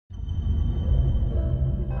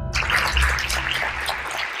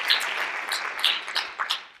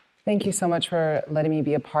Thank you so much for letting me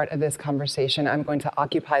be a part of this conversation. I'm going to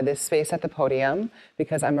occupy this space at the podium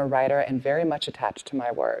because I'm a writer and very much attached to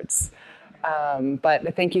my words.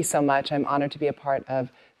 But thank you so much. I'm honored to be a part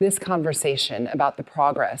of this conversation about the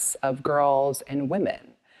progress of girls and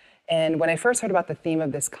women. And when I first heard about the theme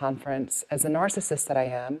of this conference, as a narcissist that I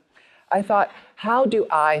am, I thought, how do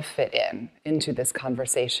I fit into this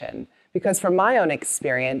conversation? Because from my own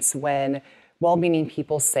experience, when well-meaning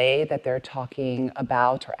people say that they're talking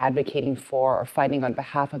about or advocating for or fighting on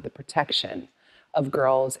behalf of the protection of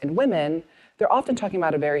girls and women, they're often talking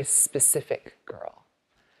about a very specific girl.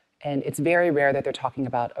 And it's very rare that they're talking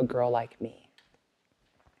about a girl like me.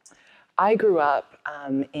 I grew up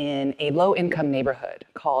in a low-income neighborhood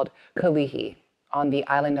called Kalihi on the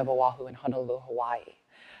island of Oahu in Honolulu, Hawaii.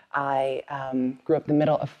 I grew up in the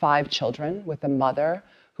middle of 5 children with a mother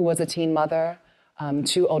who was a teen mother,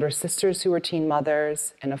 2 older sisters who were teen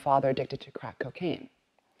mothers, and a father addicted to crack cocaine.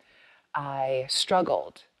 I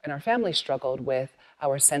struggled, and our family struggled with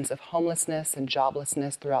our sense of homelessness and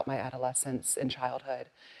joblessness throughout my adolescence and childhood.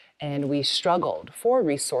 And we struggled for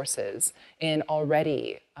resources in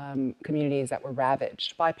already communities that were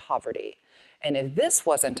ravaged by poverty. And if this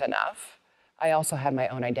wasn't enough, I also had my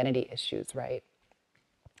own identity issues, right?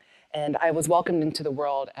 And I was welcomed into the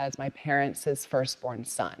world as my parents' firstborn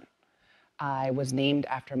son. I was named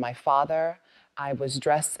after my father. I was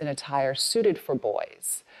dressed in attire suited for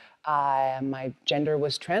boys. My gender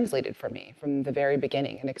was translated for me from the very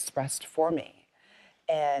beginning and expressed for me.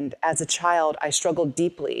 And as a child, I struggled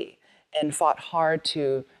deeply and fought hard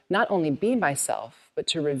to not only be myself, but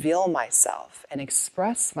to reveal myself and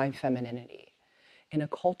express my femininity in a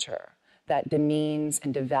culture that demeans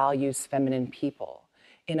and devalues feminine people,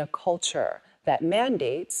 in a culture that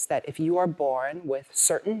mandates that if you are born with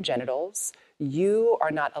certain genitals, you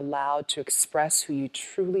are not allowed to express who you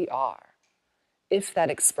truly are if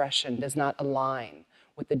that expression does not align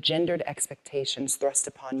with the gendered expectations thrust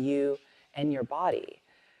upon you and your body.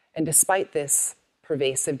 And despite this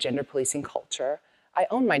pervasive gender policing culture, I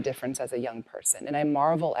own my difference as a young person, and I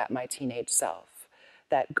marvel at my teenage self,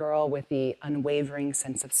 that girl with the unwavering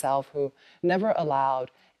sense of self who never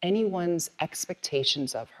allowed anyone's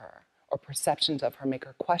expectations of her or perceptions of her make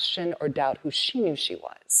her question or doubt who she knew she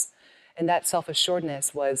was. And that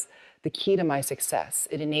self-assuredness was the key to my success.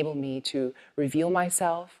 It enabled me to reveal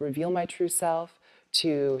myself, reveal my true self,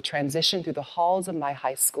 to transition through the halls of my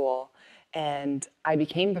high school, and I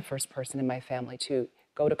became the first person in my family to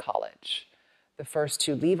go to college, the first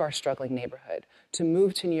to leave our struggling neighborhood, to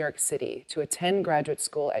move to New York City, to attend graduate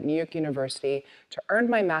school at New York University, to earn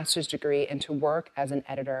my master's degree, and to work as an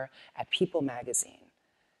editor at People magazine.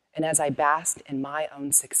 And as I basked in my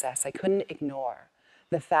own success, I couldn't ignore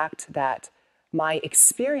the fact that my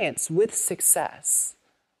experience with success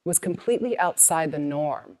was completely outside the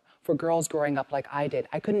norm for girls growing up like I did.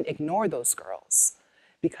 I couldn't ignore those girls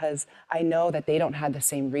because I know that they don't have the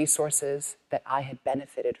same resources that I had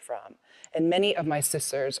benefited from. And many of my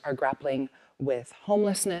sisters are grappling with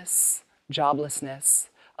homelessness, joblessness,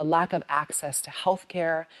 a lack of access to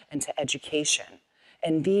healthcare and to education.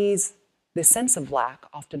 And this sense of lack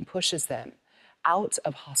often pushes them out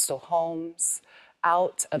of hostile homes,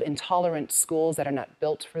 out of intolerant schools that are not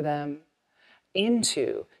built for them,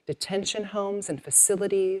 into detention homes and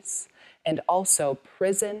facilities, and also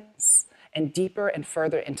prisons, and deeper and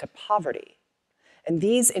further into poverty. And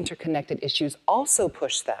these interconnected issues also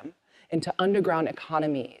push them into underground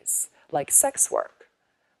economies like sex work,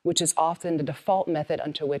 which is often the default method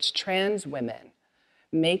unto which trans women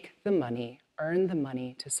make the money, earn the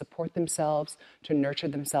money to support themselves, to nurture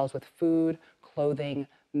themselves with food, clothing,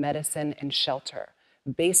 medicine, and shelter,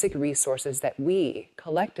 basic resources that we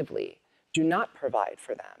collectively do not provide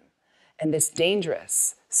for them. And this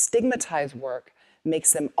dangerous, stigmatized work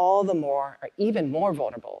makes them all the more, or even more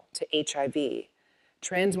vulnerable to HIV.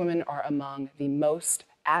 Trans women are among the most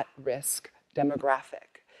at-risk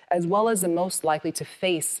demographic, as well as the most likely to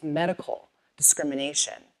face medical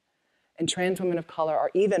discrimination. And trans women of color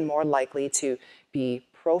are even more likely to be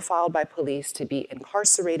profiled by police, to be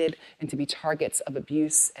incarcerated, and to be targets of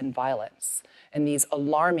abuse and violence. And these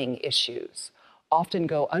alarming issues often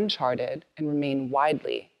go uncharted and remain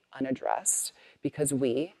widely unaddressed because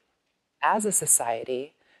we, as a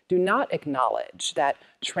society, do not acknowledge that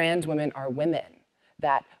trans women are women,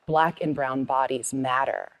 that Black and brown bodies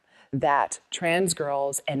matter, that trans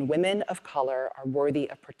girls and women of color are worthy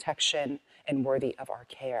of protection and worthy of our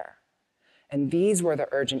care. And these were the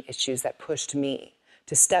urgent issues that pushed me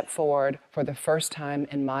to step forward for the first time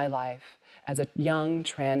in my life as a young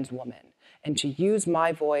trans woman and to use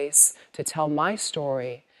my voice to tell my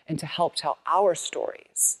story and to help tell our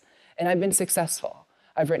stories. And I've been successful.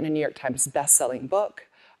 I've written a New York Times best-selling book.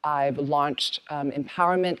 I've launched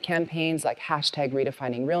empowerment campaigns like hashtag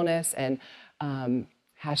Redefining Realness and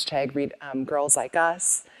hashtag Girls Like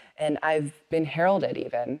Us. And I've been heralded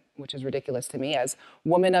even, which is ridiculous to me, as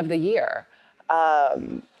Woman of the Year.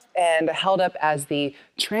 And held up as the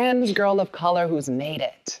trans girl of color who's made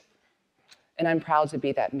it. And I'm proud to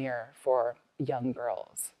be that mirror for young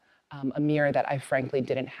girls, a mirror that I frankly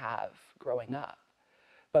didn't have growing up.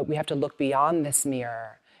 But we have to look beyond this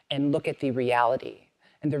mirror and look at the reality.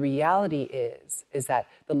 And the reality is that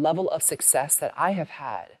the level of success that I have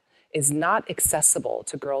had is not accessible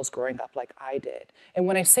to girls growing up like I did. And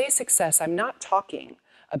when I say success, I'm not talking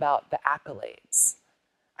about the accolades.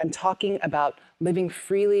 I'm talking about living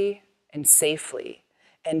freely and safely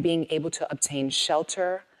and being able to obtain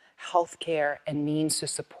shelter, healthcare, and means to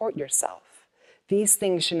support yourself. These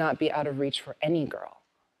things should not be out of reach for any girl.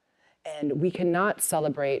 And we cannot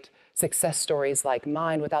celebrate success stories like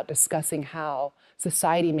mine without discussing how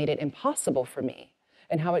society made it impossible for me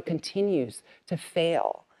and how it continues to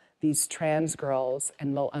fail these trans girls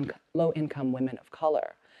and low-income women of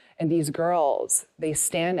color. And these girls, they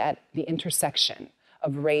stand at the intersection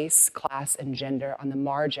of race, class, and gender on the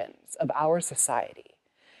margins of our society.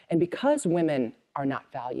 And because women are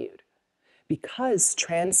not valued, because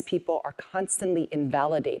trans people are constantly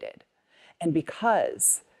invalidated, and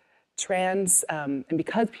because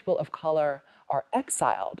people of color are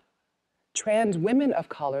exiled, trans women of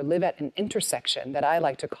color live at an intersection that I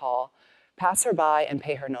like to call pass her by and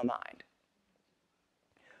pay her no mind.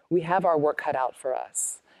 We have our work cut out for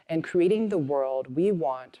us, and creating the world we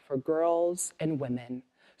want for girls and women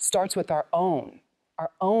starts with our own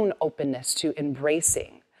openness to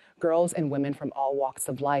embracing girls and women from all walks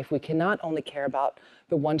of life. We cannot only care about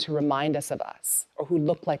the ones who remind us of us, or who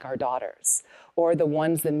look like our daughters, or the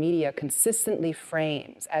ones the media consistently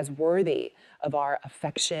frames as worthy of our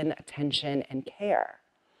affection, attention, and care.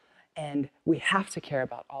 And we have to care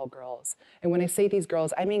about all girls. And when I say these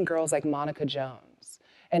girls, I mean girls like Monica Jones,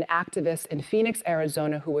 an activist in Phoenix,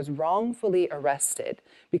 Arizona, who was wrongfully arrested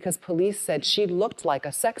because police said she looked like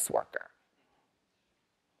a sex worker.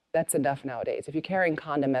 That's enough nowadays. If you're carrying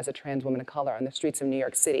condom as a trans woman of color on the streets of New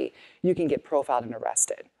York City, you can get profiled and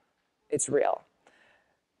arrested. It's real.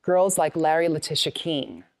 Girls like Larry Letitia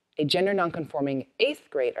King, a gender nonconforming 8th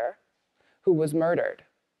grader who was murdered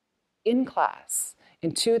in class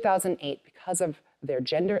in 2008 because of their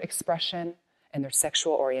gender expression and their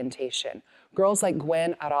sexual orientation. Girls like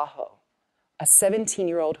Gwen Araujo, a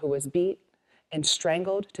 17-year-old who was beat and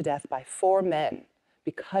strangled to death by 4 men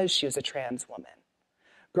because she was a trans woman.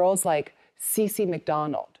 Girls like Cece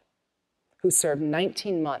McDonald, who served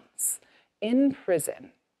 19 months in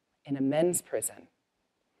prison, in a men's prison,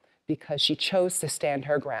 because she chose to stand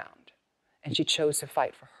her ground and she chose to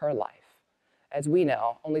fight for her life. As we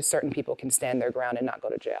know, only certain people can stand their ground and not go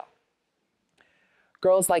to jail.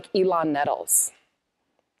 Girls like Elon Nettles,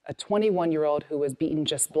 a 21-year-old who was beaten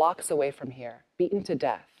just blocks away from here, beaten to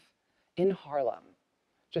death in Harlem,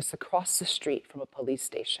 just across the street from a police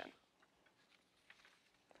station.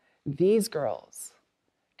 These girls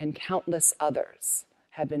and countless others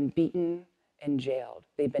have been beaten and jailed.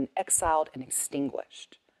 They've been exiled and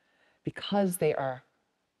extinguished because they are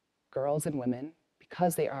girls and women,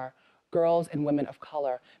 because they are girls and women of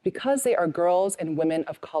color, because they are girls and women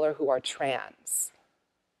of color who are trans.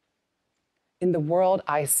 In the world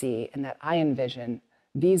I see and that I envision,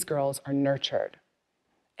 these girls are nurtured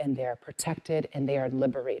and they are protected and they are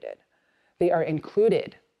liberated. They are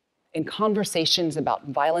included in conversations about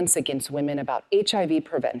violence against women, about HIV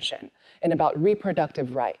prevention, and about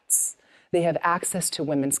reproductive rights. They have access to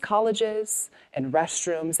women's colleges and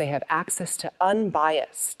restrooms. They have access to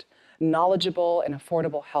unbiased, knowledgeable, and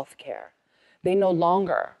affordable health care. They no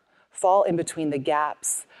longer fall in between the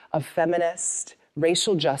gaps of feminist,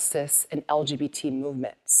 racial justice, and LGBT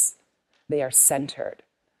movements. They are centered.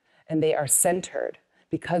 And they are centered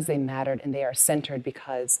because they mattered, and they are centered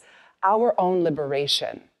because our own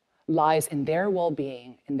liberation lies in their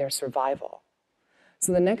well-being, in their survival.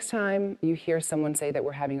 So the next time you hear someone say that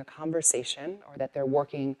we're having a conversation or that they're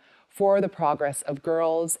working for the progress of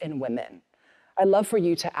girls and women, I'd love for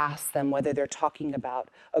you to ask them whether they're talking about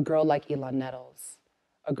a girl like Elon Nettles,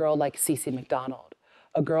 a girl like Cece McDonald,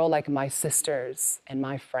 a girl like my sisters and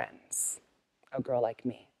my friends, a girl like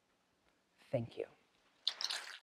me. Thank you.